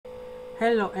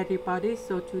Hello everybody,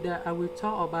 so today I will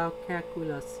talk about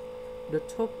calculus. The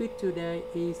topic today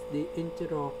is the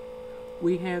integral.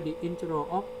 We have the integral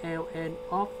of ln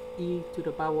of e to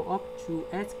the power of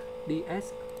 2x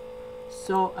dx.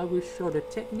 So I will show the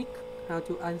technique how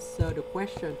to answer the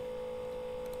question.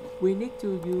 We need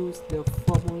to use the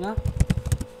formula.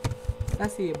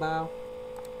 That's about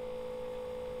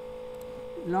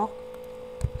log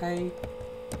a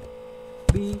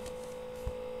b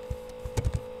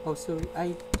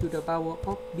a to the power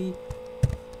of b.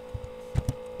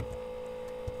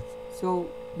 So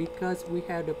because we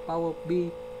have the power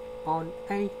b on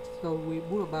a, so we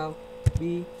put about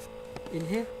b in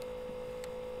here,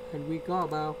 and we got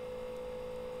about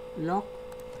log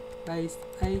base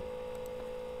a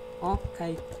of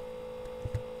a.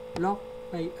 Log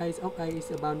base of a is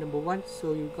about number 1,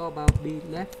 so you got about b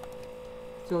left.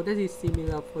 So that is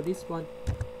similar for this one.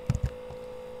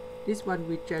 This one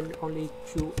we change only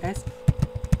to s,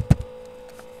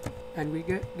 and we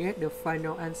get the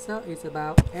final answer is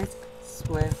about s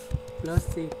squared plus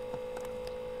c.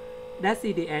 That's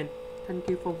the end. Thank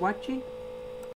you for watching.